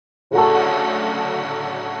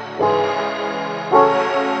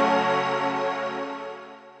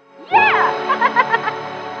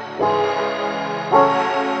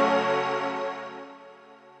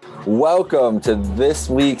Welcome to this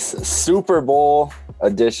week's Super Bowl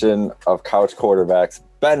edition of Couch Quarterbacks.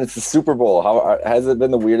 Ben, it's the Super Bowl. How has it been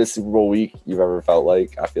the weirdest Super Bowl week you've ever felt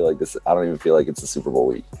like? I don't even feel like it's a Super Bowl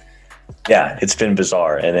week. Yeah, it's been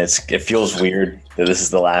bizarre, and it feels weird that this is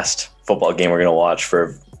the last football game we're going to watch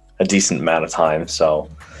for a decent amount of time. So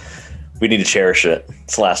we need to cherish it.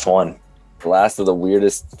 It's the last one. The last of the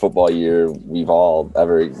weirdest football year we've all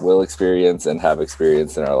ever will experience and have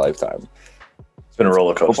experienced in our lifetime. It's been a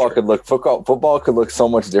roller coaster. Football could look so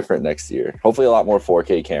much different next year. Hopefully, a lot more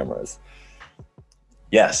 4K cameras.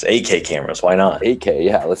 Yes, 8K cameras. Why not? 8K,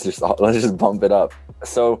 yeah. Let's just bump it up.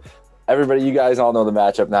 So, everybody, you guys all know the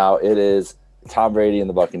matchup now. It is Tom Brady and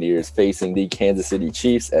the Buccaneers facing the Kansas City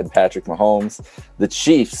Chiefs and Patrick Mahomes. The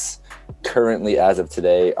Chiefs currently, as of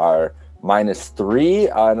today, are -3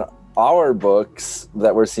 on our books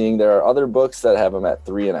that we're seeing. There are other books that have them at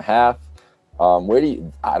 3.5.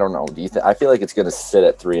 I don't know. I feel like it's going to sit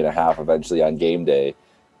at 3.5 eventually on game day.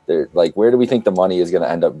 Where do we think the money is going to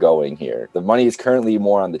end up going here? The money is currently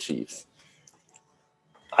more on the Chiefs.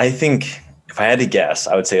 I think if I had to guess,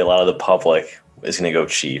 I would say a lot of the public is going to go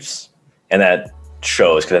Chiefs. And that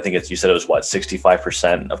shows, because I think you said it was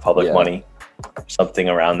 65% of public money, something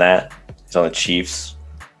around that. It's on the Chiefs.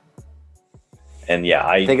 And yeah,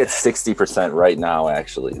 I think it's 60% right now,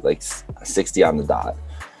 actually, like 60 on the dot.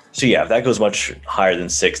 So yeah, if that goes much higher than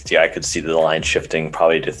 60, I could see the line shifting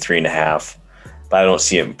probably to 3.5. But I don't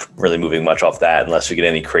see it really moving much off that unless we get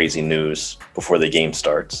any crazy news before the game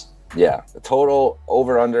starts. Yeah, the total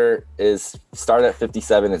over/under is started at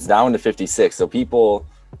 57. It's down to 56. So people,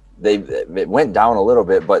 it went down a little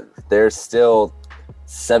bit, but there's still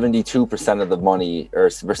 72% of the money or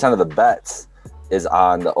percent of the bets is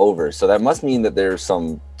on the over. So that must mean that there's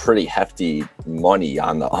some pretty hefty money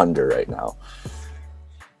on the under right now.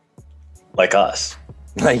 Like us.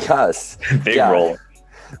 Big roll.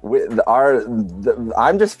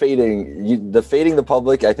 I'm just fading. Fading the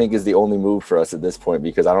public, I think, is the only move for us at this point,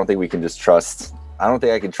 because I don't think we can just trust. I don't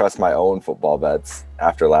think I can trust my own football bets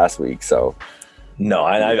after last week. So, no,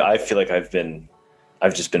 I feel like I've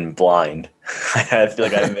just been blind. I feel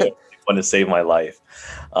like I want to save my life.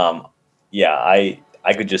 I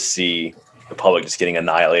could just see the public just getting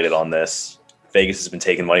annihilated on this. Vegas has been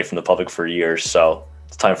taking money from the public for years, so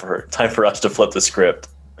it's time for us to flip the script.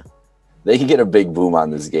 They can get a big boom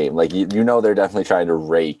on this game. Like, they're definitely trying to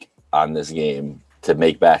rake on this game to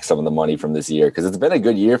make back some of the money from this year, because it's been a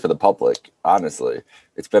good year for the public. Honestly,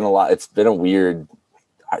 it's been a lot. It's been a weird.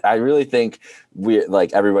 I really think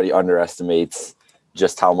everybody underestimates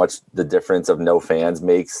just how much the difference of no fans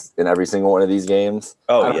makes in every single one of these games.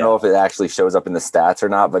 I don't know if it actually shows up in the stats or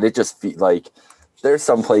not, but it just feels like there's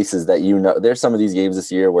some places that there's some of these games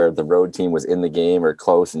this year where the road team was in the game or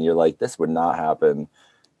close, and you're like, this would not happen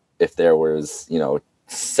if there was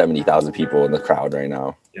 70,000 people in the crowd right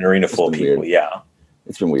now. An arena full of people, yeah.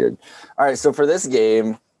 It's been weird. All right, so for this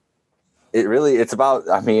game, it's about,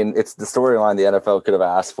 it's the storyline the NFL could have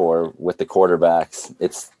asked for with the quarterbacks.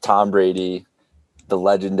 It's Tom Brady, the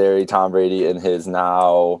legendary Tom Brady, in his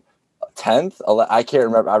now 10th. I can't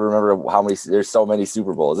remember. I remember how many. There's so many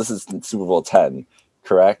Super Bowls. This is Super Bowl 10,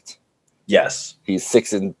 correct? Yes. He's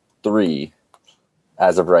 6-3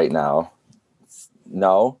 as of right now.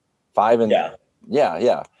 No, 5 and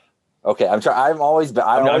yeah. Okay, I'm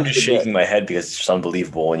just shaking my head because it's just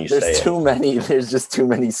unbelievable when you say it. There's just too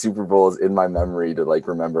many Super Bowls in my memory to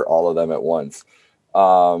remember all of them at once.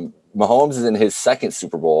 Mahomes is in his second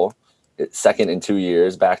Super Bowl. Second in 2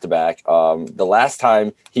 years, back to back. The last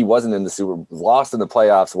time he wasn't in the lost in the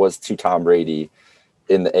playoffs was to Tom Brady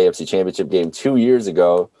in the AFC Championship game 2 years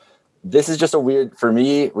ago. This is just a weird, for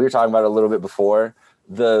me, we were talking about it a little bit before.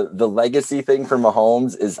 The legacy thing for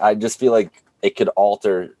Mahomes is, I just feel like it could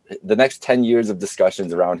alter the next 10 years of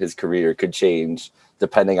discussions around his career could change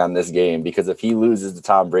depending on this game, because if he loses to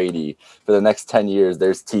Tom Brady for the next 10 years,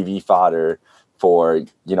 there's TV fodder for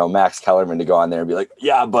Max Kellerman to go on there and be like,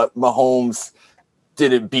 yeah, but Mahomes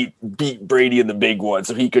didn't beat Brady in the big one,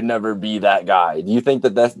 so he could never be that guy. Do you think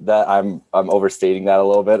that I'm overstating that a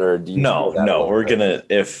little bit, or do you? No, we're gonna,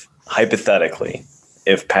 if hypothetically,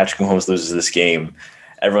 if Patrick Mahomes loses this game,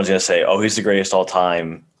 everyone's gonna say, oh, he's the greatest all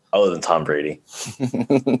time other than Tom Brady.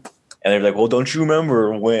 And they're like, well, don't you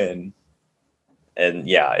remember when? And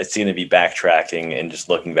yeah, it's gonna be backtracking and just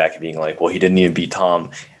looking back and being like, well, he didn't even beat Tom.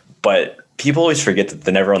 But people always forget that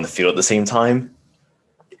they're never on the field at the same time,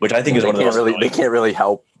 which I think is one of the most annoying. They can't really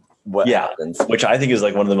help what happens. Which I think is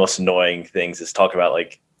one of the most annoying things is talk about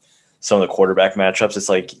some of the quarterback matchups. It's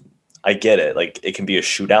I get it. It can be a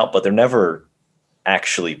shootout, but they're never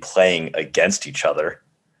actually playing against each other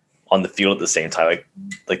on the field at the same time.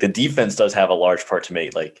 The defense does have a large part to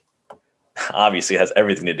make obviously has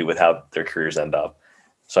everything to do with how their careers end up.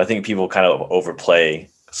 So I think people kind of overplay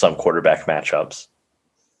some quarterback matchups.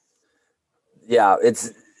 Yeah,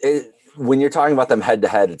 when you're talking about them head to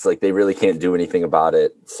head, it's like they really can't do anything about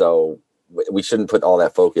it. So we shouldn't put all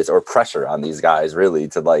that focus or pressure on these guys really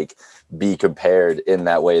to like be compared in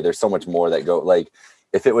that way. There's so much more that go like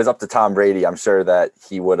if it was up to Tom Brady, I'm sure that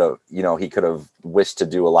he would have, he could have wished to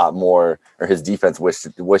do a lot more, or his defense wished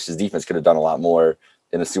his defense could have done a lot more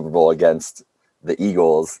in a Super Bowl against the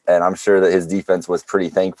Eagles. And I'm sure that his defense was pretty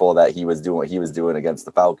thankful that he was doing what he was doing against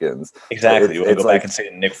the Falcons. Exactly. You want to go back and say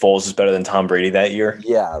Nick Foles is better than Tom Brady that year?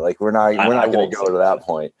 Yeah, like we're not going to go to that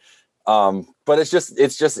point. But it's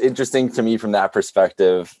just interesting to me from that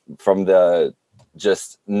perspective, from the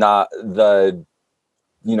just not the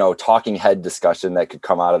talking head discussion that could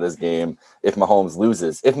come out of this game if Mahomes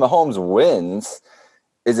loses. If Mahomes wins,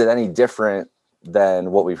 is it any different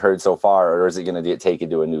than what we've heard so far, or is it going to take it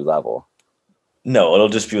to a new level? No, it'll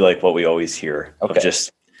just be like what we always hear. Okay. Of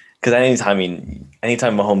just because anytime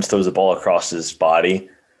Mahomes throws the ball across his body,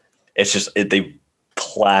 it's just they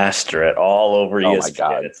plaster it all over ESPN. Oh my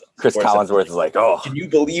God. Chris Collinsworth is like, oh, can you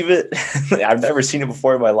believe it? I've never seen it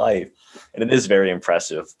before in my life. And it is very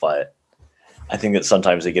impressive, but I think that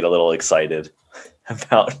sometimes they get a little excited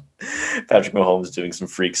about Patrick Mahomes doing some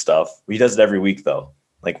freak stuff. He does it every week though.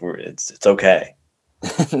 Like it's okay.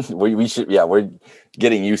 we should, we're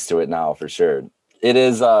getting used to it now for sure. It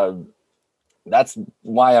is that's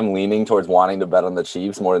why I'm leaning towards wanting to bet on the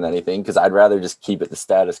Chiefs more than anything, because I'd rather just keep it the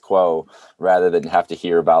status quo rather than have to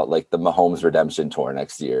hear about like the Mahomes redemption tour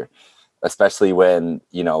next year, especially when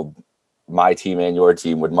my team and your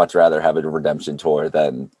team would much rather have a redemption tour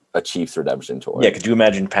than a Chiefs redemption tour. Yeah, could you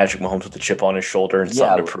imagine Patrick Mahomes with a chip on his shoulder and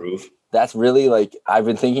something to prove? That's really like I've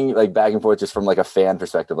been thinking like back and forth just from like a fan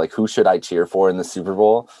perspective, like who should I cheer for in the Super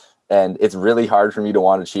Bowl? And it's really hard for me to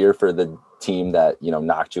want to cheer for the team that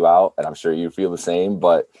knocked you out, and I'm sure you feel the same.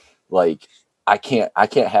 But like I can't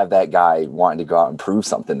have that guy wanting to go out and prove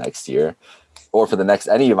something next year or for the next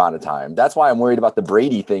any amount of time. That's why I'm worried about the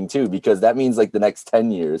Brady thing too, because that means like the next 10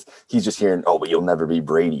 years he's just hearing, oh, but you'll never be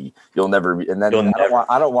Brady. You'll never be. And then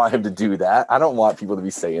I don't want him to do that. I don't want people to be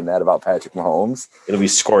saying that about Patrick Mahomes. It'll be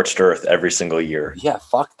scorched earth every single year. Yeah,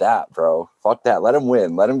 fuck that, bro. Fuck that. Let him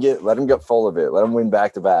win. Let him get full of it. Let him win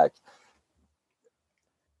back to back.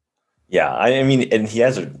 Yeah, I mean, and he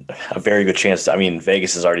has a very good chance. I mean,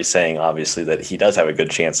 Vegas is already saying, obviously, that he does have a good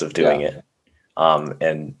chance of doing it.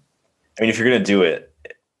 And I mean, if you're going to do it,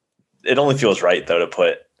 it only feels right, though, to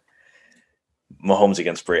put Mahomes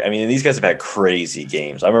against Brady. I mean, these guys have had crazy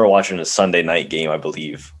games. I remember watching a Sunday night game, I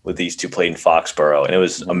believe, with these two played in Foxborough, and it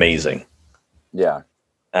was amazing. Yeah.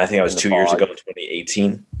 And I think that was 2 years ago,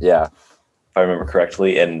 2018. Yeah. If I remember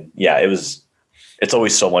correctly. And yeah, it's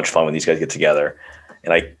always so much fun when these guys get together.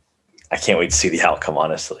 And I can't wait to see the outcome,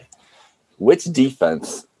 honestly. Which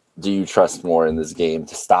defense do you trust more in this game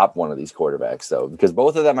to stop one of these quarterbacks, though? Because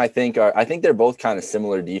both of them, I think they're both kind of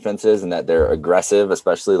similar defenses in that they're aggressive,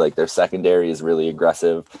 especially like their secondary is really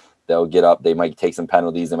aggressive. They'll get up, they might take some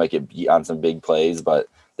penalties, they might get beat on some big plays, but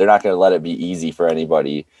they're not going to let it be easy for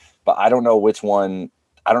anybody. But I don't know which one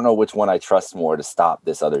I trust more to stop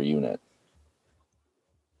this other unit.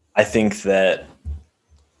 I think that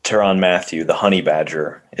Tyrann Mathieu, the honey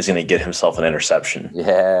badger, is going to get himself an interception.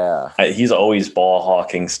 Yeah. He's always ball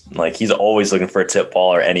hawking. Like, he's always looking for a tip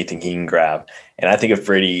ball or anything he can grab. And I think if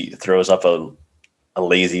Brady throws up a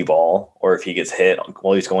lazy ball, or if he gets hit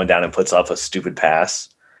while he's going down and puts up a stupid pass,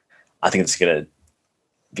 I think it's going to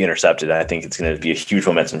be intercepted. I think it's going to be a huge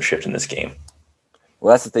momentum shift in this game.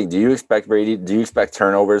 Well, that's the thing. Do you expect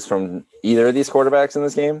turnovers from either of these quarterbacks in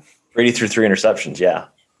this game? Brady threw 3 interceptions, yeah.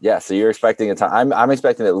 Yeah, so you're expecting a Tom. I'm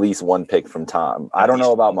expecting at least one pick from Tom. I don't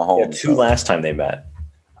know about Mahomes. Yeah, 2 last time they met.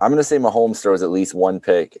 I'm going to say Mahomes throws at least 1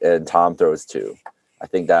 pick and Tom throws 2. I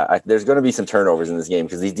think that there's going to be some turnovers in this game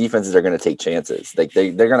because these defenses are going to take chances. They're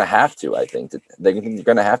going to have to. I think they're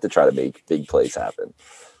going to have to try to make big plays happen.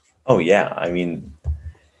 Oh yeah, I mean,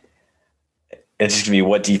 it's just going to be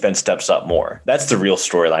what defense steps up more. That's the real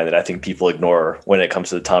storyline that I think people ignore when it comes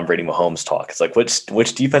to the Tom Brady Mahomes talk. It's like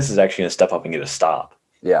which defense is actually going to step up and get a stop.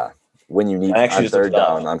 Yeah, when you need on third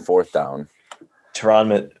down, on fourth down.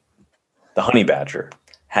 Tyrann, the honey badger,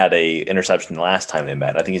 had a interception the last time they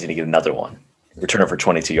met. I think he's going to get another one. Return it for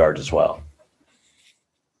 22 yards as well.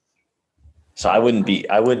 So I wouldn't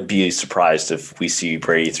be surprised if we see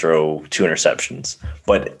Brady throw 2 interceptions.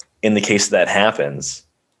 But in the case that happens,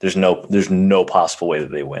 there's no possible way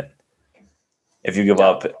that they win. If you give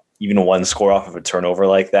up even 1 score off of a turnover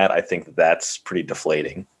like that, I think that's pretty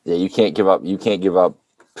deflating. Yeah, you can't give up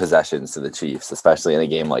possessions to the Chiefs, especially in a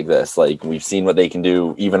game like this. Like we've seen what they can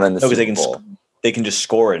do even in the Super Bowl. They can just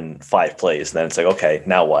score in 5 plays, and then it's like, okay,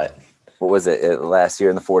 now what? What was it? Last year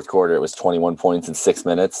in the fourth quarter, it was 21 points in 6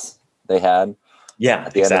 minutes they had. Yeah,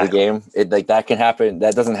 at the end of the game. That can happen.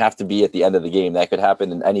 That doesn't have to be at the end of the game. That could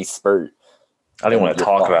happen in any spurt. I didn't want to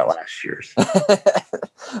talk about last year's.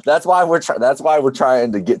 That's why we're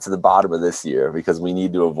trying to get to the bottom of this year, because we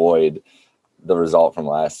need to avoid the result from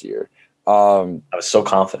last year. I was so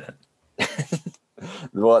confident.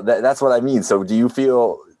 Well, that's what I mean. So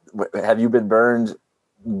have you been burned?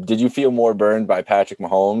 Did you feel more burned by Patrick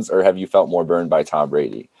Mahomes, or have you felt more burned by Tom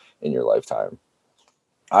Brady in your lifetime?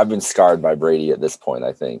 I've been scarred by Brady at this point,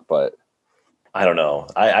 I think, but I don't know.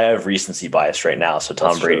 I have recency bias right now, so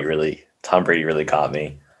Tom Brady really got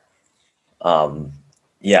me.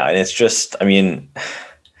 Yeah, and it's just, I mean,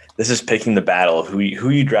 this is picking the battle of who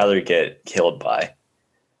you'd rather get killed by.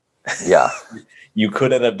 Yeah. You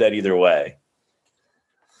could end up dead either way.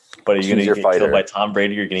 But are you going to get killed by Tom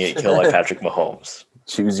Brady, or you're going to get killed by Patrick Mahomes?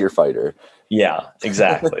 Choose your fighter. Yeah,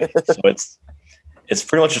 exactly. So it's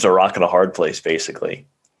pretty much just a rock and a hard place, basically.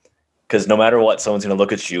 Because no matter what, someone's going to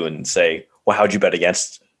look at you and say, well, how'd you bet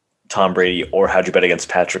against Tom Brady, or how'd you bet against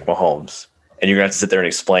Patrick Mahomes? And you're going to have to sit there and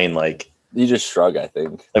explain, like... You just shrug, I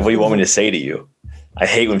think. Like, what do you want me to say to you? I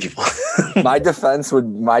hate when people... your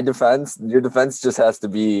defense just has to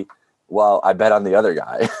be, well, I bet on the other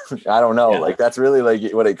guy. I don't know. Yeah. Like, that's really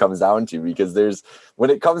like what it comes down to, because when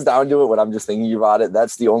it comes down to it, when I'm just thinking about it,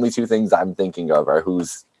 that's the only two things I'm thinking of are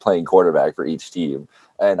who's playing quarterback for each team.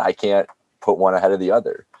 And I can't put one ahead of the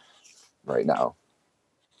other right now.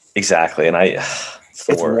 Exactly. And it's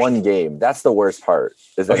one game. That's the worst part.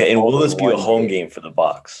 Okay, and will this be a home game for the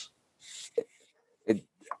Bucs?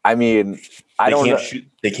 I mean,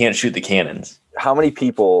 they can't shoot the cannons. How many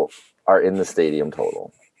people are in the stadium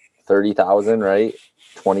total? 30,000, right?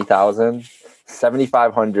 20,000?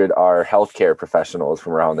 7,500 are healthcare professionals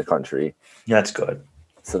from around the country. That's good.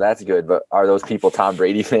 So that's good. But are those people Tom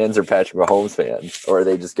Brady fans or Patrick Mahomes fans? Or are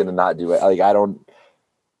they just going to not do it? Like, I'm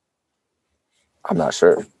not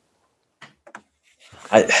sure.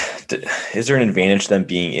 Is there an advantage to them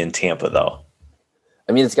being in Tampa, though?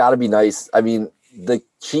 I mean, it's got to be nice. I mean, the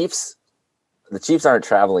Chiefs aren't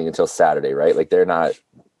traveling until Saturday, right? Like they're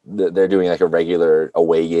doing like a regular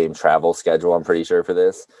away game travel schedule, I'm pretty sure, for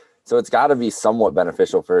this. So it's got to be somewhat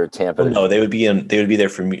beneficial for Tampa. No, they would be there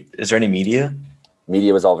for me. Is there any media?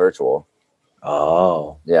 Media was all virtual.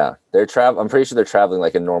 Oh. Yeah. I'm pretty sure they're traveling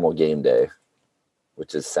like a normal game day,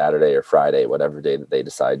 which is Saturday or Friday, whatever day that they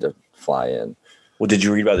decide to fly in. Well, did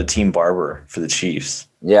you read about the team barber for the Chiefs?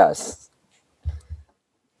 Yes.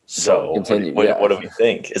 So continue. What do we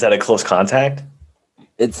think? Is that a close contact?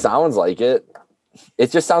 It sounds like it.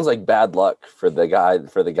 It just sounds like bad luck for the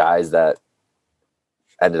guys that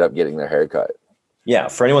ended up getting their haircut. Yeah,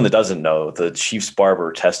 for anyone that doesn't know, the Chiefs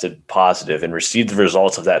barber tested positive and received the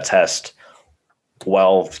results of that test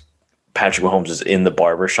while Patrick Mahomes is in the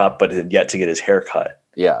barber shop, but had yet to get his haircut.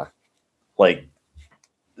 Yeah. Like,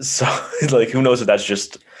 so, like, who knows if that's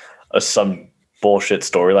just some bullshit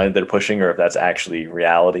storyline they're pushing, or if that's actually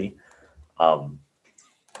reality. The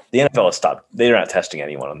NFL has stopped. They're not testing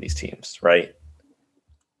anyone on these teams, right?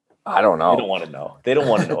 I don't know. They don't want to know. They don't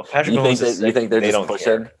want to know. If Patrick you think they're just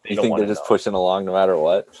pushing? You think they're just pushing along no matter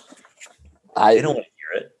what? They don't want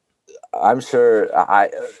to hear it. I'm sure. I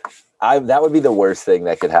that would be the worst thing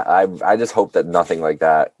that could happen. I just hope that nothing like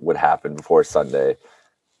that would happen before Sunday.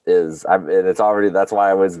 And it's already, that's why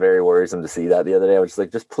I was very worrisome to see that the other day. I was just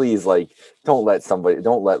like, just please, like, don't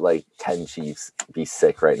let like 10 Chiefs be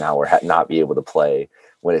sick right now or not be able to play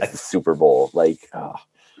when it's the Super Bowl. Like, oh.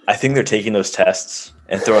 I think they're taking those tests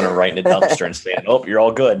and throwing them right in a dumpster and saying, "Oh, you're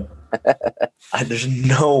all good." There's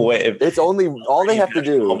no way. It's only all they have to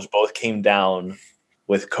do. Mahomes both came down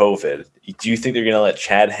with COVID. Do you think they're going to let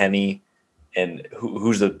Chad Henne and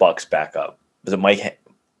who's the Bucs backup? Was it Mike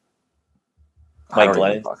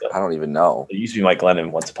Glennon? I don't even know. It used to be Mike Glennon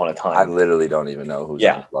once upon a time. I literally don't even know who's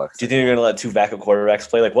on the Bucs. Do you think they're going to let two backup quarterbacks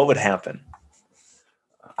play? Like, what would happen?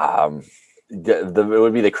 It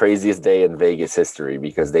would be the craziest day in Vegas history,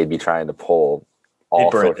 because they'd be trying to pull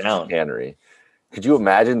all sorts of chicanery. Could you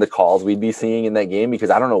imagine the calls we'd be seeing in that game? Because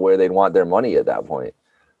I don't know where they'd want their money at that point.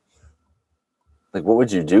 Like, what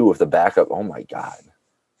would you do with the backup? Oh my God,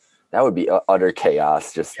 that would be utter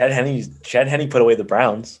chaos. Just Chad Henne put away the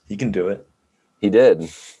Browns. He can do it. He did.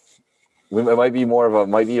 It might be a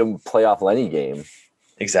playoff Lenny game.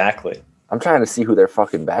 Exactly. I'm trying to see who their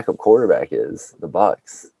fucking backup quarterback is. The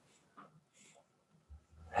Bucs.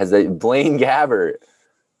 Blaine Gabbert.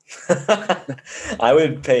 I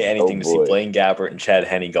would pay anything to see boy. Blaine Gabbert and Chad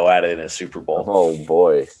Henne go at it in a Super Bowl. Oh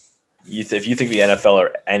boy. If you think the NFL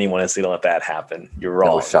or anyone is going to let that happen, you're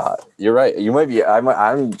wrong. No shot. You're right. You might be.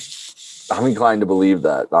 I'm inclined to believe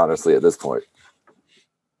that, honestly, at this point.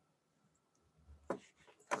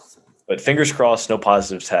 But fingers crossed, no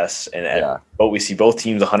positive tests, but we see both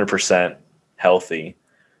teams 100% healthy.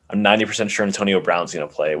 I'm 90% sure Antonio Brown's going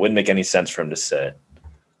to play. It wouldn't make any sense for him to sit,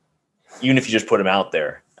 even if you just put him out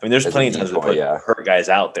there. I mean, there's plenty of times to put hurt guys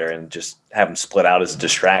out there and just have them split out as a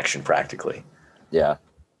distraction, practically. Yeah.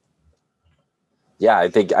 Yeah, I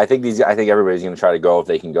think everybody's going to try to go if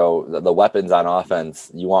they can go. The weapons on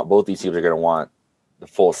offense, both these teams are going to want the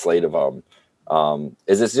full slate of them.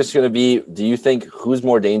 Is this just going to be? Do you think who's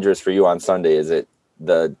more dangerous for you on Sunday? Is it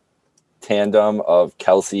the tandem of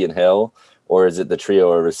Kelsey and Hill, or is it the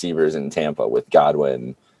trio of receivers in Tampa with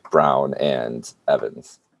Godwin, Brown, and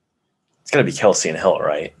Evans? It's going to be Kelsey and Hill,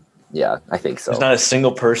 right? Yeah, I think so. There's not a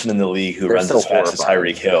single person in the league who runs as fast as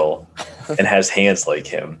Tyreek Hill and has hands like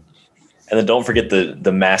him. And then don't forget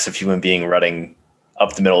the massive human being running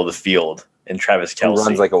up the middle of the field and Travis Kelce. Who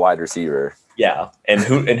runs like a wide receiver. Yeah, and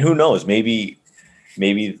who knows? Maybe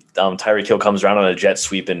Tyreek Hill comes around on a jet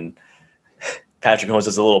sweep and Patrick Mahomes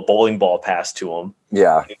does a little bowling ball pass to him.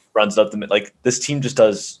 Yeah, runs up this team just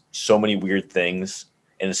does so many weird things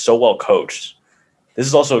and is so well coached. This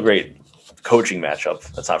is also a great coaching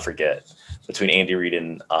matchup. Let's not forget between Andy Reid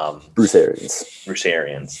and Bruce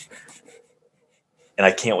Arians. And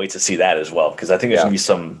I can't wait to see that as well because I think there's going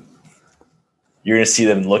to be you're going to see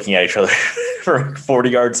them looking at each other from 40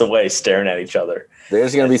 yards away, staring at each other.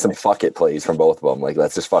 There's going to be some fuck it plays from both of them. Like,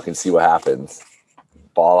 let's just fucking see what happens.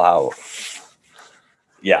 Ball out.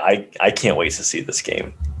 Yeah, I can't wait to see this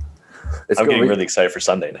game. I'm getting really excited for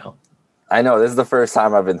Sunday now. I know. This is the first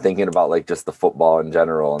time I've been thinking about, like, just the football in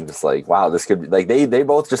general. I'm just like, wow, this could be, like, they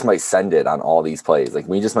both just might send it on all these plays. Like,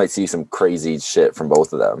 we just might see some crazy shit from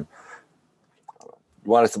both of them.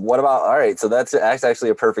 What about, all right, so that's actually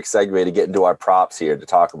a perfect segue to get into our props here to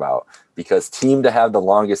talk about, because team to have the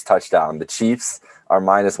longest touchdown, the Chiefs are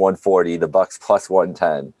minus 140, the Bucks plus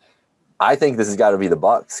 110. I think this has got to be the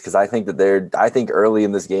Bucks because I think early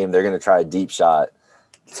in this game they're going to try a deep shot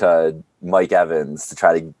to Mike Evans to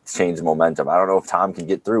try to change the momentum. I don't know if Tom can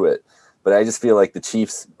get through it, but I just feel like the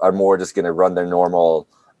Chiefs are more just going to run their normal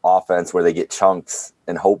offense where they get chunks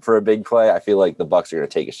and hope for a big play. I feel like the Bucks are going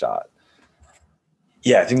to take a shot.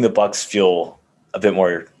 Yeah, I think the Bucks feel a bit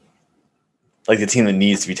more like the team that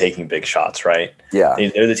needs to be taking big shots, right? Yeah.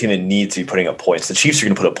 They're the team that needs to be putting up points. The Chiefs are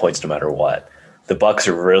going to put up points no matter what. The Bucks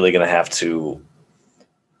are really going to have to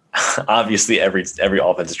 – obviously, every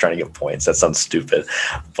offense is trying to get points. That sounds stupid.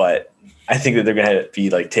 But I think that they're going to be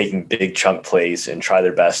like taking big chunk plays and try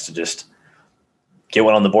their best to just get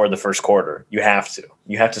one on the board in the first quarter. You have to.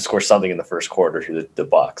 You have to score something in the first quarter to the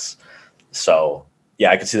Bucks. So – yeah,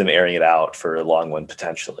 I could see them airing it out for a long one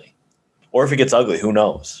potentially. Or if it gets ugly, who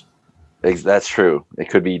knows? That's true. It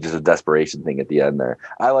could be just a desperation thing at the end there.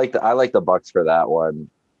 I like the Bucks for that one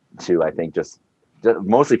too. I think just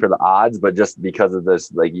mostly for the odds, but just because of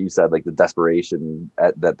this, like you said, like the desperation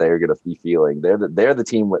that they're going to be feeling. They're the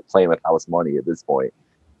team playing with house money at this point.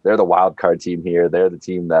 They're the wild card team here. They're the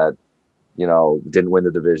team that didn't win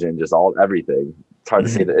the division. Just everything. It's hard to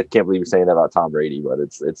say that. I can't believe you're saying that about Tom Brady, but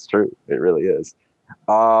it's true. It really is.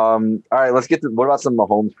 All right, let's get to what about some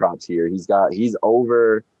Mahomes props here. He's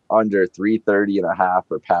over under 330.5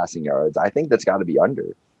 for passing yards. I think that's got to be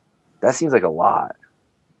under. That seems like a lot.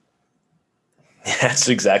 That's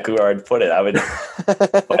exactly where I'd put it. I would,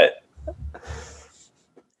 but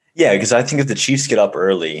yeah, because I think if the Chiefs get up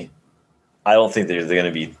early, I don't think they're going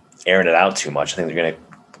to be airing it out too much. I think they're going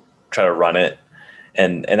to try to run it,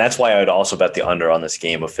 and that's why I would also bet the under on this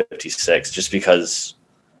game of 56, just because.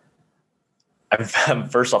 I'm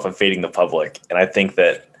fading the public, and I think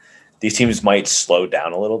that these teams might slow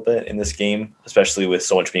down a little bit in this game, especially with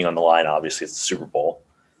so much being on the line. Obviously, it's the Super Bowl.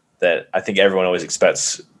 That I think everyone always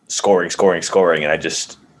expects scoring, and I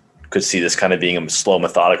just could see this kind of being a slow,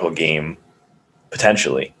 methodical game,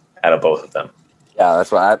 potentially, out of both of them. Yeah,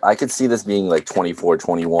 that's why I could see this being like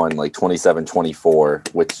 24-21, like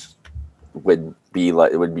 27-24, which would be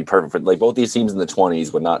perfect for like both these teams in the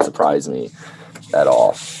 20s. Would not surprise me at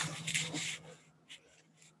all.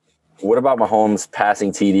 What about Mahomes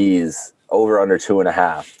passing TDs over under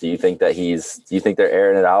 2.5? Do you think they're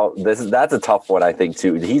airing it out? That's a tough one, I think,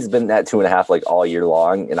 too. He's been at 2.5 like all year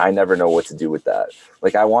long, and I never know what to do with that.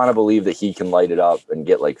 Like, I want to believe that he can light it up and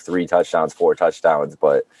get like 3 touchdowns, 4 touchdowns,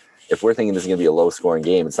 but if we're thinking this is going to be a low scoring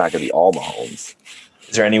game, it's not going to be all Mahomes.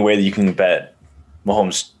 Is there any way that you can bet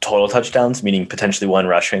Mahomes total touchdowns, meaning potentially 1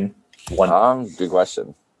 rushing? 1. Good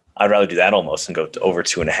question. I'd rather do that almost than go to over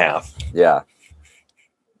 2.5. Yeah.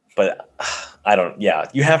 But I don't. Yeah,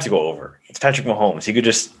 you have to go over. It's Patrick Mahomes. He could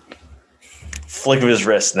just flick of his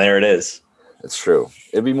wrist, and there it is. It's true.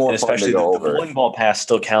 It'd be more And fun to especially go the over. bowling ball pass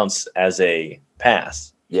still counts as a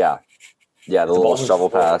pass. Yeah. Yeah, the little ball shovel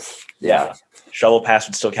moves forward. pass. Yeah. Shovel pass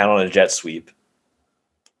would still count on a jet sweep.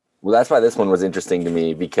 Well, that's why this one was interesting to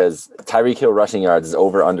me because Tyreek Hill rushing yards is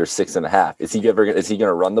over under 6.5. Is he going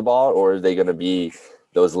to run the ball, or are they going to be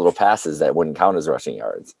those little passes that wouldn't count as rushing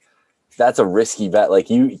yards? That's a risky bet.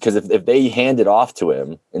 Because if they hand it off to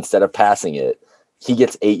him instead of passing it, he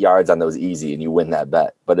gets 8 yards on those easy and you win that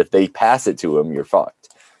bet. But if they pass it to him, you're fucked.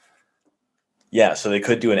 Yeah, so they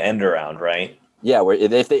could do an end around, right? Yeah, where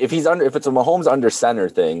if it's a Mahomes under center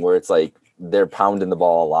thing where it's like they're pounding the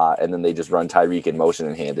ball a lot and then they just run Tyreek in motion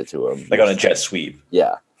and hand it to him. Like on a jet sweep.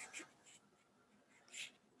 Yeah.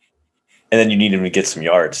 And then you need him to get some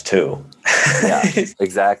yards too. Yeah,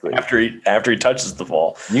 exactly. after he touches the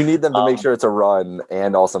ball. You need them to make sure it's a run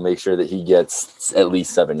and also make sure that he gets at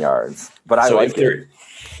least 7 yards. But I like it.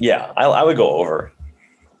 Yeah, I would go over.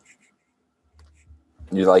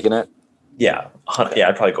 You liking it? Yeah. Yeah,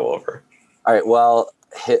 I'd probably go over. All right, well,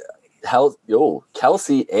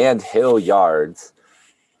 Kelsey and Hill yards.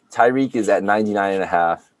 Tyreek is at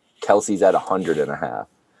 99.5. Kelsey's at 100.5.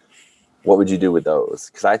 What would you do with those?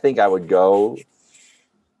 Because I think I would go.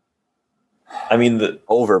 I mean,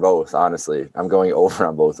 over both. Honestly, I'm going over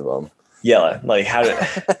on both of them. Yeah, like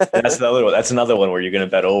that's another one. That's another one where you're going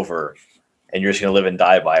to bet over, and you're just going to live and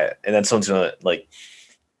die by it. And then someone's going to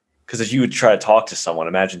because if you would try to talk to someone,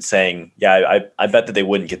 imagine saying, "Yeah, I bet that they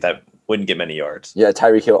wouldn't get many yards." Yeah,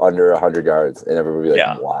 Tyreek Hill under 100 yards, and everybody would be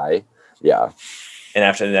like, "Why?" Yeah. And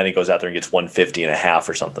after that, he goes out there and gets 150.5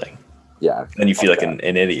 or something. Yeah. And you feel like an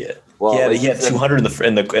idiot. Well, he had 200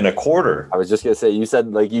 in a quarter. I was just gonna say, you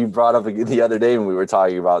said you brought up the other day when we were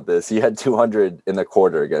talking about this. He had 200 in the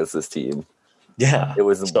quarter against this team. Yeah, it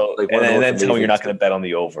was so. And then tell me you're not going to bet on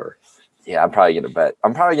the over. Yeah, I'm probably going to bet.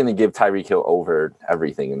 I'm probably going to give Tyreek Hill over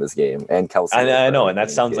everything in this game and Kelsey. I know, and that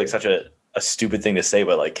sounds like such a stupid thing to say,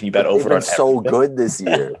 but can you bet over? They've been so good this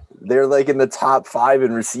year. They're in the top 5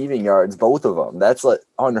 in receiving yards, both of them. That's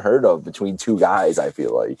unheard of between two guys. I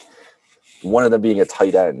feel like one of them being a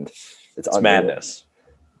tight end. It's madness.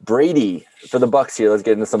 Brady for the Bucks here. Let's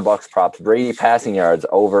get into some Bucks props. Brady passing yards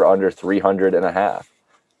over under 300.5.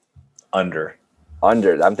 Under.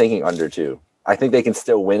 I'm thinking under too. I think they can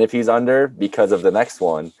still win if he's under because of the next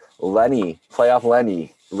one. Playoff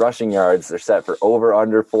Lenny rushing yards are set for over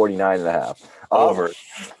under 49.5.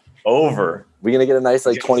 Over. We gonna get a nice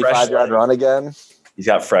 25-yard run again. He's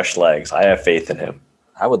got fresh legs. I have faith in him.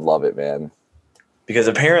 I would love it, man. Because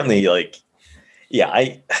apparently,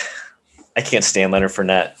 I can't stand Leonard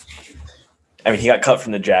Fournette. I mean, he got cut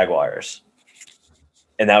from the Jaguars,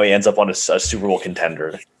 and now he ends up on a Super Bowl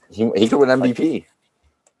contender. He could win MVP.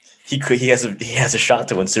 He has a shot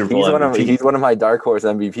to win Super Bowl MVP. He's one of my dark horse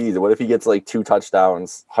MVPs. What if he gets 2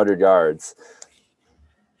 touchdowns, 100 yards?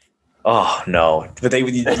 Oh no! But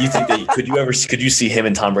you think could you see him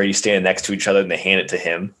and Tom Brady standing next to each other and they hand it to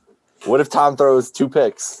him? What if Tom throws 2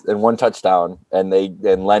 picks and 1 touchdown and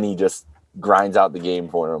Lenny just grinds out the game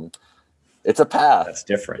for him? It's a path. That's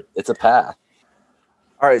different. It's a path.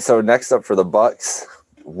 All right, so next up for the Bucks,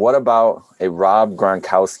 what about a Rob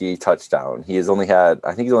Gronkowski touchdown? He's only had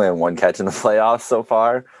 1 catch in the playoffs so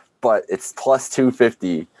far, but it's plus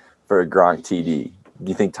 250 for a Gronk TD. Do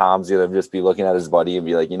you think Tom's going to just be looking at his buddy and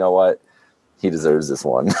be like, you know what? He deserves this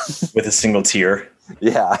one. With a single tier?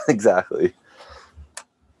 Yeah, exactly.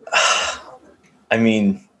 I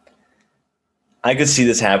mean, I could see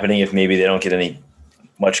this happening if maybe they don't get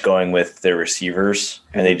much going with their receivers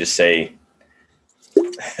and they just say,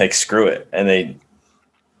 screw it. And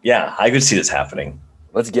I could see this happening.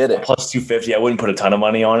 Let's get it. Plus 250. I wouldn't put a ton of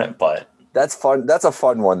money on it, but. That's fun. That's a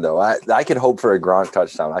fun one, though. I could hope for a Gronk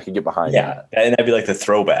touchdown. I could get behind that. Yeah, and that'd be like the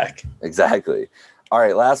throwback. Exactly. All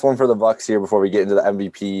right, last one for the Bucks here before we get into the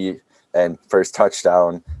MVP and first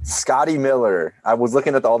touchdown. Scotty Miller. I was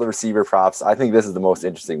looking at all the receiver props. I think this is the most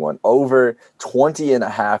interesting one. Over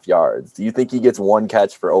 20.5 yards. Do you think he gets 1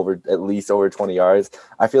 catch for at least over 20 yards?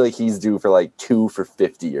 I feel like he's due for 2 for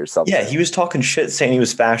 50 or something. Yeah, he was talking shit saying he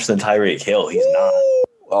was faster than Tyreek Hill. He's not.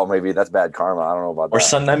 Oh, maybe that's bad karma. I don't know about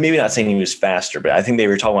that. Or maybe not saying he was faster, but I think they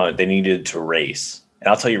were talking about they needed to race. And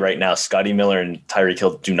I'll tell you right now, Scotty Miller and Tyreek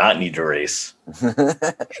Hill do not need to race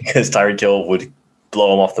because Tyreek Hill would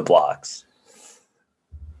blow him off the blocks.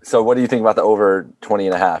 So what do you think about the over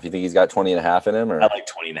 20.5? You think he's got 20.5 in him? Or? I like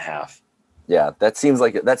 20.5. Yeah, that seems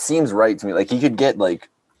right to me. He could get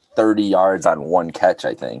 30 yards on 1 catch,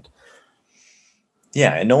 I think.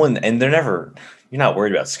 Yeah, and they're never you're not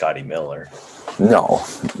worried about Scotty Miller. No,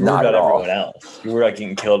 You're not worried at about all. everyone else. You're worried about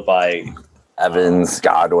getting killed by Evans,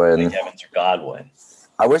 Godwin. like Evans or Godwin.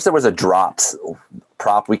 I wish there was a drops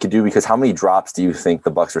prop we could do, because how many drops do you think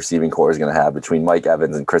the Bucks receiving core is going to have between Mike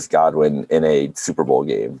Evans and Chris Godwin in a Super Bowl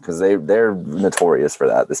game? Because they're notorious for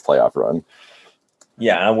that this playoff run.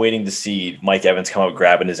 Yeah, I'm waiting to see Mike Evans come up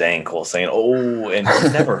grabbing his ankle, saying, "Oh," and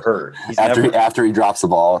he's never hurt. He's after he drops the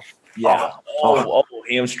ball. Yeah. Oh,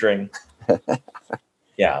 hamstring.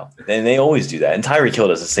 Yeah, and they always do that. And Tyreek Hill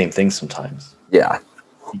does the same thing sometimes. Yeah.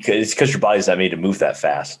 It's because your body's not made to move that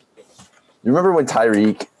fast. You remember when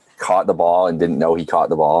Tyreek caught the ball and didn't know he caught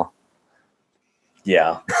the ball?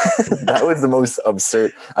 Yeah. That was the most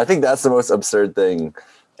absurd. I think that's the most absurd thing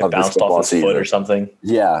It of this bounced football off his season. foot or something.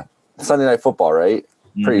 Yeah. Sunday Night Football, right?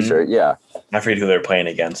 Pretty sure. Yeah. I forget who they were playing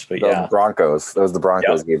against, but The Broncos. That was the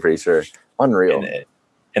Broncos game, pretty sure. Unreal.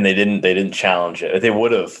 And they didn't challenge it. If they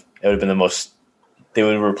would have, it would have been the most. They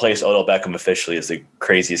would replace Odell Beckham officially as the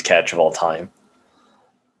craziest catch of all time.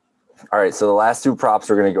 All right, so the last two props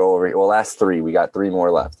we're going to go over. Well, last three. We got three more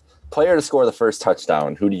left. Player to score the first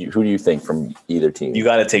touchdown. Who do you think from either team? You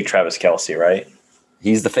got to take Travis Kelce, right?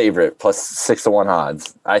 He's the favorite, plus 6-1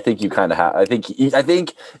 odds. I think you kind of have. I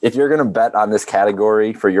think if you're going to bet on this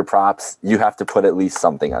category for your props, you have to put at least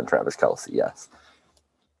something on Travis Kelce. Yes.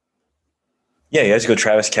 Yeah, you guys go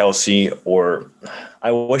Travis Kelce, or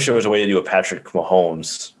I wish there was a way to do a Patrick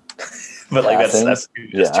Mahomes, but like that's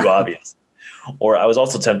just too obvious. Or I was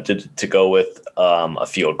also tempted to go with a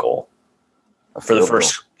field goal for the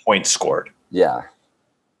first point scored. Yeah,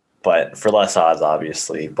 but for less odds,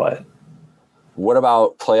 obviously. But what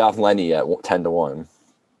about playoff Lenny at 10-1?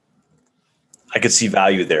 I could see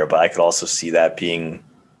value there, but I could also see that feeling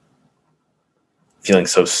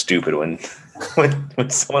so stupid when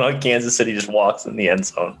someone on Kansas City just walks in the end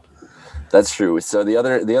zone. That's true. So the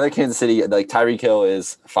other Kansas City, like Tyreek Hill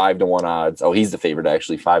is 5-1 odds. Oh, he's the favorite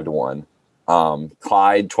actually, 5-1.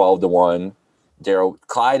 Clyde 12-1.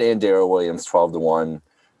 Clyde and Darrell Williams 12-1.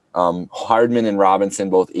 Hardman and Robinson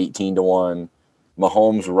both 18-1.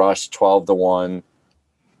 Mahomes Rush 12-1.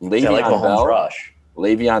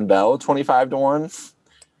 Le'Veon Bell 25-1.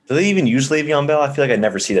 Do they even use Le'Veon Bell? I feel like I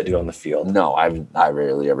never see that dude on the field. No, I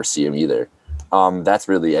rarely ever see him either. That's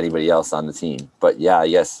really anybody else on the team. But yeah,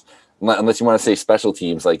 yes. Unless you want to say special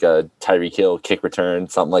teams like a Tyreek Hill kick return,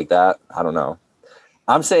 something like that. I don't know.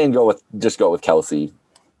 I'm saying go with Kelce.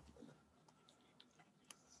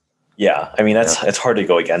 Yeah, I mean it's hard to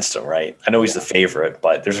go against him, right? I know he's the favorite,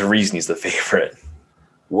 but there's a reason he's the favorite.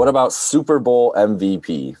 What about Super Bowl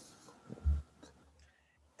MVP?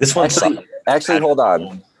 This one actually hold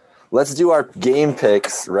on. Let's do our game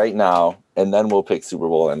picks right now, and then we'll pick Super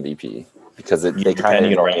Bowl MVP because they kind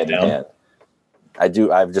of go hand in hand. I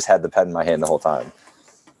do. I've just had the pen in my hand the whole time.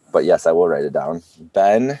 But yes, I will write it down.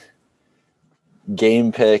 Ben,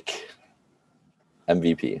 game pick,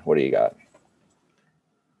 MVP. What do you got?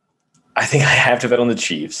 I think I have to bet on the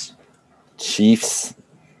Chiefs. Chiefs.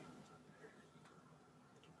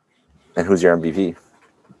 And who's your MVP?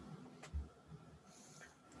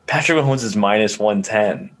 Patrick Mahomes is minus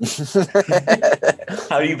 110.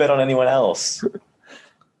 How do you bet on anyone else?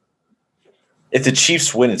 If the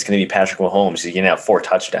Chiefs win, it's going to be Patrick Mahomes. He's going to have 4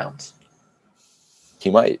 touchdowns. He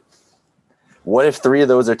might. What if 3 of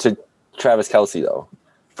those are to Travis Kelce, though,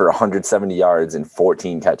 for 170 yards and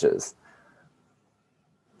 14 catches?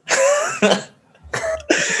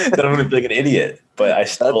 Then I'm going to be like an idiot. But I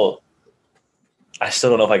still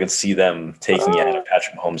don't know if I can see them taking it out of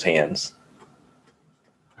Patrick Mahomes' hands.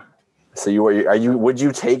 So would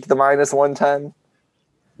you take the minus 110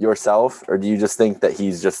 yourself, or do you just think that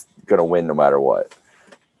he's just going to win no matter what?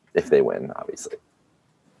 If they win, obviously.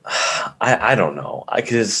 I don't know.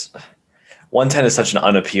 Because 110 is such an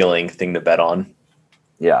unappealing thing to bet on.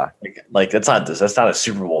 Yeah. Like that's not a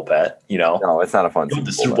Super Bowl bet, you know? No, it's not a fun you want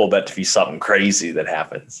the Super Bowl bet to be something crazy that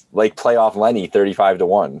happens. Like playoff Lenny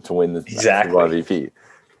 35-1 to win the Super Bowl MVP.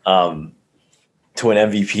 To win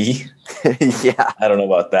MVP? Yeah. I don't know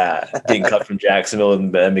about that. Getting cut from Jacksonville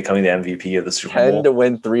and then becoming the MVP of the Super Bowl. 10 to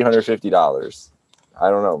win $350. I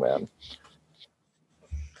don't know, man.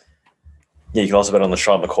 Yeah, you can also bet on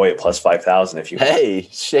LaShawn McCoy at plus 5,000 if you want. Hey,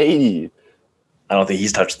 shady. I don't think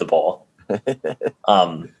he's touched the ball.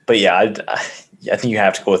 But yeah, I think you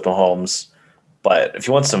have to go with Mahomes. But if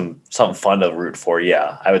you want something fun to root for,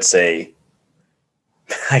 yeah, I would say,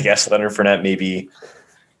 I guess Leonard Fournette maybe.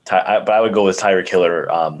 But I would go with Tyreek Hill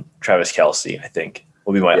or Travis Kelce, I think,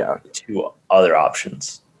 will be my 2 other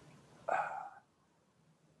options.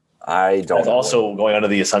 I don't. That's also going under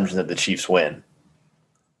the assumption that the Chiefs win.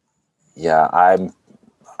 Yeah,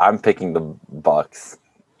 I'm picking the Bucks.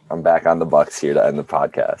 I'm back on the Bucks here to end the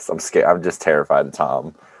podcast. I'm scared. I'm just terrified of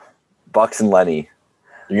Tom. Bucks and Lenny.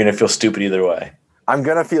 You're gonna feel stupid either way. I'm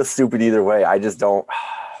gonna feel stupid either way. I just don't.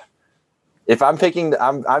 If I'm picking,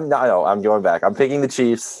 I'm not. No, I'm going back. I'm picking the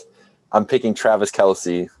Chiefs. I'm picking Travis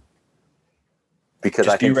Kelce because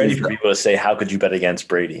Just I think be ready for people to say, "How could you bet against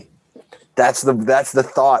Brady?" that's the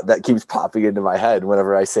thought that keeps popping into my head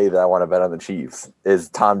whenever I say that I want to bet on the Chiefs. Is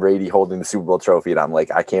Tom Brady holding the Super Bowl trophy, and I'm like,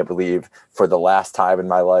 I can't believe for the last time in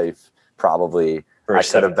my life, probably I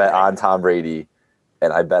could have bet on Tom Brady,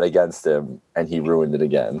 and I bet against him, and he ruined it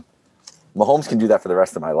again. Mahomes can do that for the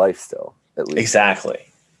rest of my life still, at least. Exactly.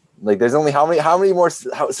 Like, there's only how many more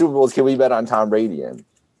Super Bowls can we bet on Tom Brady in?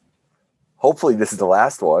 Hopefully, this is the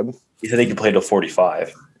last one. He said he can play till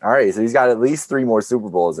 45. All right, so he's got at least 3 more Super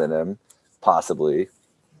Bowls in him, possibly.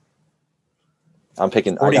 I'm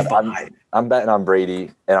picking. 45. I'm betting on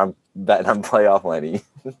Brady, and I'm betting on playoff Lenny.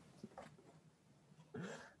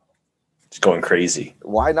 It's going crazy.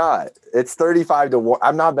 Why not? It's 35-1.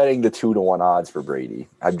 I'm not betting the 2-1 odds for Brady.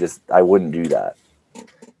 I wouldn't do that.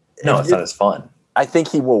 No, it's not as fun. I think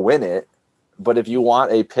he will win it, but if you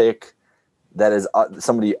want a pick that is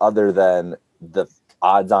somebody other than the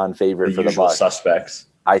odds-on favorite for the usual Bucs, suspects,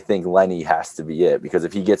 I think Lenny has to be it, because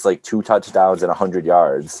if he gets like 2 touchdowns and 100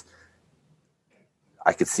 yards,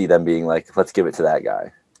 I could see them being like, let's give it to that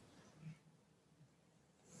guy.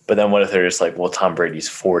 But then what if they're just like, well, Tom Brady's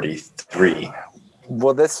 43?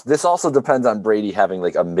 Well, this also depends on Brady having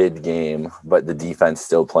like a mid-game, but the defense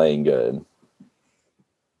still playing good.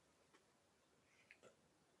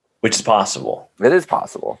 Which is possible. It is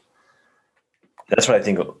possible. That's what I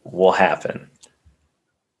think will happen.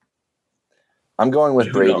 I'm going with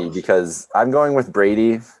Who Brady knows? because I'm going with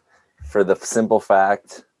Brady for the simple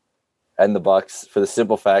fact, and the Bucs for the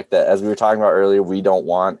simple fact that, as we were talking about earlier, we don't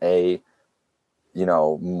want a,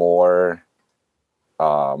 more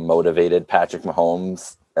motivated Patrick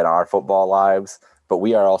Mahomes in our football lives. But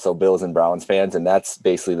we are also Bills and Browns fans, and that's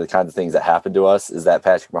basically the kinds of things that happen to us, is that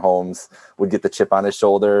Patrick Mahomes would get the chip on his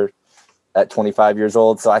shoulder at 25 years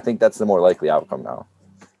old. So I think that's the more likely outcome now.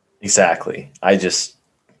 Exactly.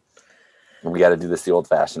 We got to do this the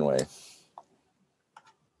old-fashioned way.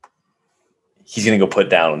 He's going to go put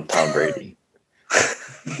down Tom Brady.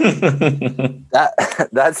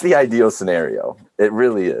 That's the ideal scenario. It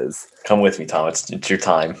really is. Come with me, Tom. It's your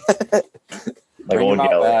time. Bring him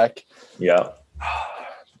out back. Yeah.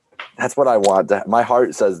 That's what I want. My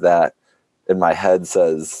heart says that, and my head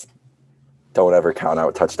says, don't ever count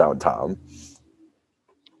out touchdown Tom.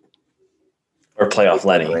 Or playoff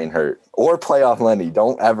Lenny. Brain hurt. Or playoff Lenny.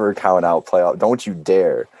 Don't ever count out playoff. Don't you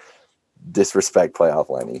dare disrespect playoff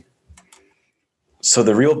Lenny. So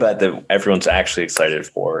the real bet that everyone's actually excited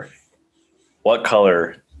for, what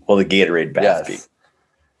color will the Gatorade bath be?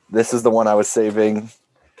 This is the one I was saving.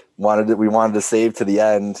 We wanted to save to the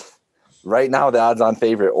end. Right now, the odds-on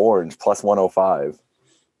favorite, orange, plus 105.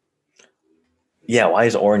 Yeah, why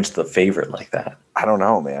is orange the favorite like that? I don't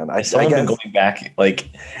know, man. I Someone guess been going back,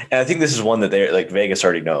 and I think this is one that they're like Vegas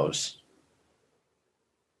already knows.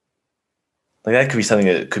 Like, that could be something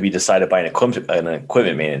that could be decided by an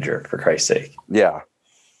equipment manager, for Christ's sake. Yeah.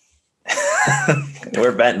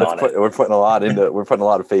 We're betting on it. We're putting a lot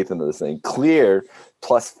of faith into this thing. Clear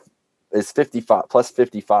plus is 55 plus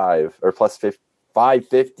 55 or plus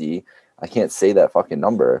 550. I can't say that fucking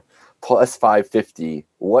number. Plus 550.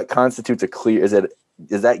 What constitutes a clear? Is that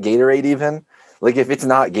Gatorade even? Like, if it's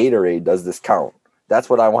not Gatorade, does this count? That's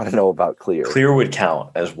what I want to know about clear. Clear would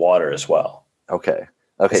count as water as well. Okay.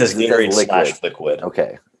 It says Gatorade / liquid.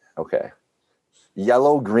 Okay.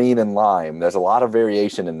 Yellow, green, and lime. There's a lot of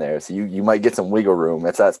variation in there, so you might get some wiggle room.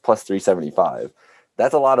 That's plus 375.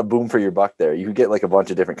 That's a lot of boom for your buck there. You could get like a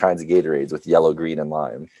bunch of different kinds of Gatorades with yellow, green, and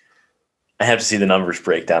lime. I have to see the numbers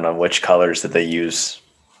breakdown on which colors that they use.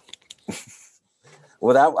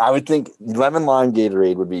 Well, I would think lemon lime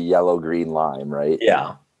Gatorade would be yellow, green, lime, right?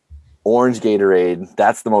 Yeah. Orange Gatorade,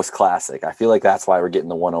 that's the most classic. I feel like that's why we're getting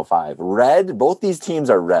the 105. Red, both these teams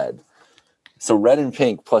are red. So red and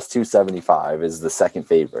pink plus 275 is the second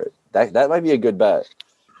favorite. That might be a good bet.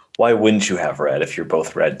 Why wouldn't you have red if you're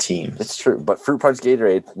both red teams? It's true, but Fruit Punch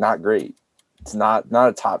Gatorade, not great. It's not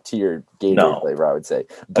a top tier Gatorade flavor, I would say.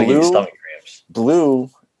 Blue,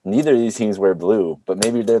 neither of these teams wear blue, but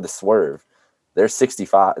maybe they're the swerve. They're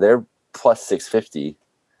 65. They're plus 650.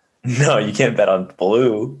 No, you can't bet on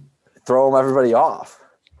blue. Throw them everybody off.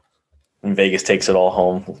 And Vegas takes it all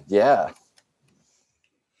home. Yeah.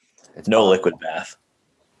 It's no liquid bath.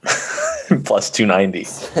 Plus 290.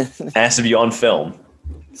 It has to be on film.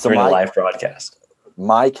 So during a live broadcast.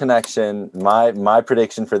 My connection, my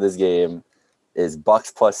prediction for this game is Bucks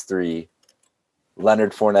plus 3,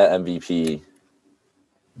 Leonard Fournette MVP,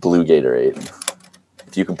 blue Gatorade.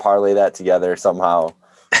 If you can parlay that together somehow,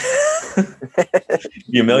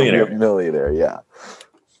 you're a millionaire. You'll be a millionaire, yeah.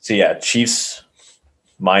 So yeah, Chiefs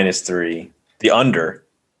 -3. The under.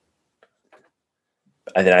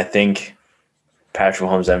 And then I think Patrick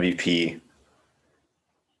Mahomes MVP.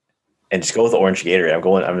 And just go with orange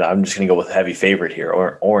Gatorade. I'm just gonna go with heavy favorite here,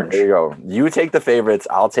 or orange. There you go. You take the favorites.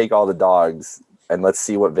 I'll take all the dogs, and let's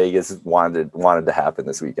see what Vegas wanted to happen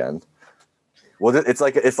this weekend. Well, it's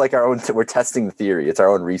like our own. We're testing the theory. It's our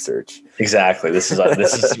own research. Exactly. This is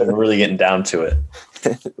we're really getting down to it.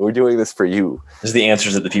 We're doing this for you. This is the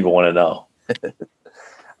answers that the people want to know.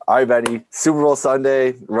 All right, Benny. Super Bowl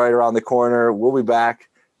Sunday right around the corner. We'll be back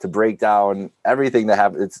to break down everything that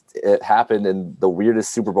happened. It happened in the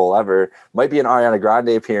weirdest Super Bowl ever. Might be an Ariana Grande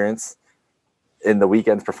appearance in the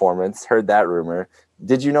Weeknd's performance. Heard that rumor.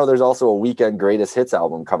 Did you know there's also a Weeknd Greatest Hits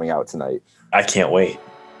album coming out tonight? I can't wait.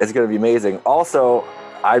 It's going to be amazing. Also,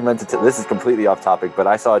 I meant to. This is completely off topic, but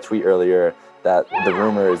I saw a tweet earlier that the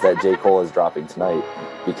rumor is that J. Cole is dropping tonight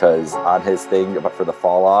because on his thing for the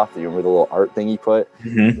fall off, you remember the little art thing he put?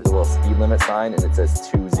 There's a little speed limit sign, and it says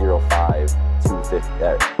 205,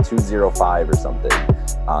 205 or something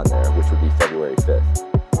on there, which would be February 5th.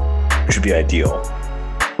 Which would be ideal.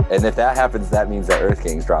 And if that happens, that means that Earth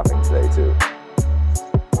King's dropping today too.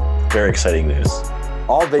 Very exciting news.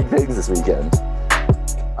 All big things this weekend.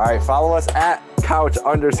 All right, follow us at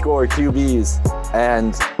couch_QBs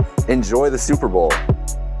and enjoy the Super Bowl.